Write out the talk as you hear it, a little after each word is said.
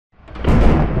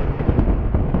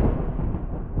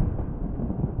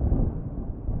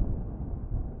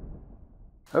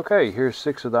Okay, here's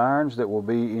 6 of the irons that will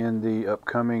be in the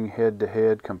upcoming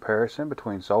head-to-head comparison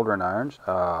between soldering irons.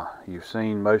 You've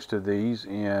seen most of these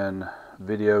in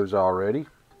videos already,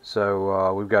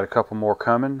 so we've got a couple more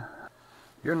coming.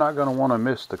 You're not going to want to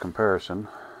miss the comparison.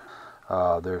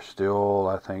 There's still,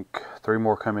 I think, 3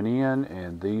 more coming in,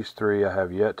 and these 3 I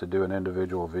have yet to do an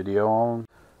individual video on.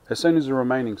 As soon as the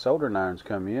remaining soldering irons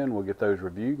come in, we'll get those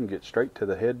reviewed and get straight to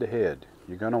the head-to-head.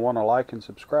 You're going to want to like and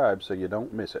subscribe so you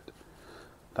don't miss it.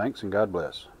 Thanks and God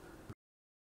bless.